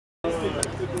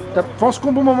pense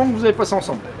qu'au bon moment que vous avez passé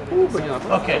ensemble.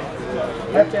 Okay.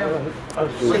 You have to have a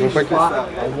safe spot.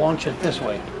 I'll launch it this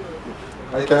way.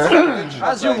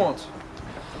 As you want.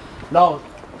 Now,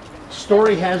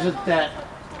 story has it that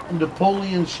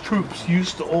Napoleon's troops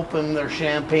used to open their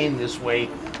champagne this way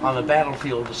on the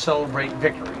battlefield to celebrate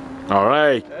victory. All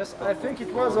right. Yes, I think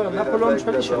it was a Napoleon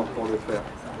tradition.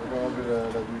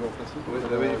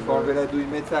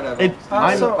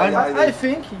 I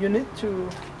think you need to...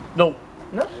 No.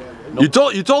 No? You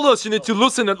told us you need to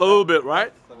loosen it a little bit,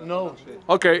 right? No.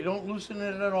 Okay. You don't loosen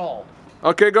it at all.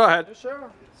 Okay, go ahead. You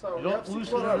sure? So You don't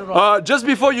loosen it at all. Just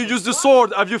before you use the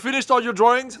sword, have you finished all your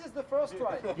drawings? This is the first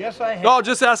try. Yes, I have. No,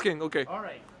 just asking. Okay. All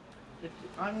right.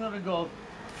 I'm going to go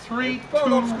 3,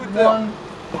 2, 1,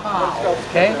 pow.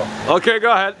 Okay? Okay,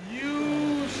 go ahead.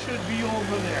 You should be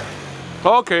over there.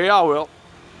 Okay, I will.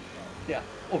 Yeah.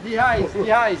 The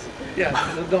eyes.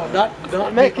 Yeah. No,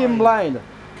 not Make him blind.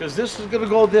 Because this is going to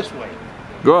go this way.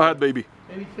 Go ahead, baby.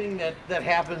 Anything that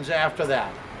happens after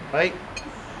that, right?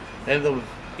 And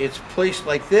it's placed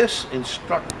like this and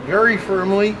struck very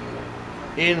firmly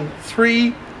in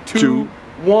 3, 2,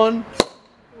 1.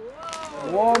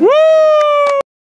 Woo!